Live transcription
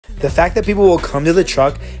The fact that people will come to the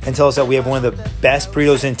truck and tell us that we have one of the best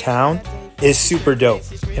burritos in town is super dope.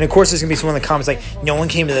 And of course, there's gonna be someone in the comments like, no one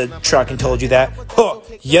came to the truck and told you that. Huh,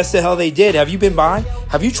 yes, the hell they did. Have you been by?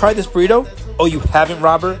 Have you tried this burrito? Oh, you haven't,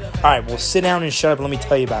 Robert? All right, well, sit down and shut up and let me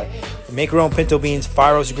tell you about it. We make our own pinto beans,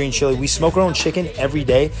 fire roasted green chili. We smoke our own chicken every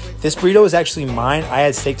day. This burrito is actually mine. I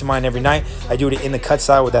add steak to mine every night. I do it in the cut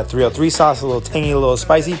style with that 303 sauce, a little tangy, a little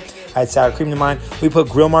spicy. I add sour cream to mine. We put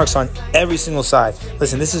grill marks on every single side.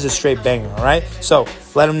 Listen, this is a straight banger, all right? So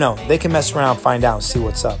let them know. They can mess around, find out, and see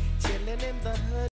what's up.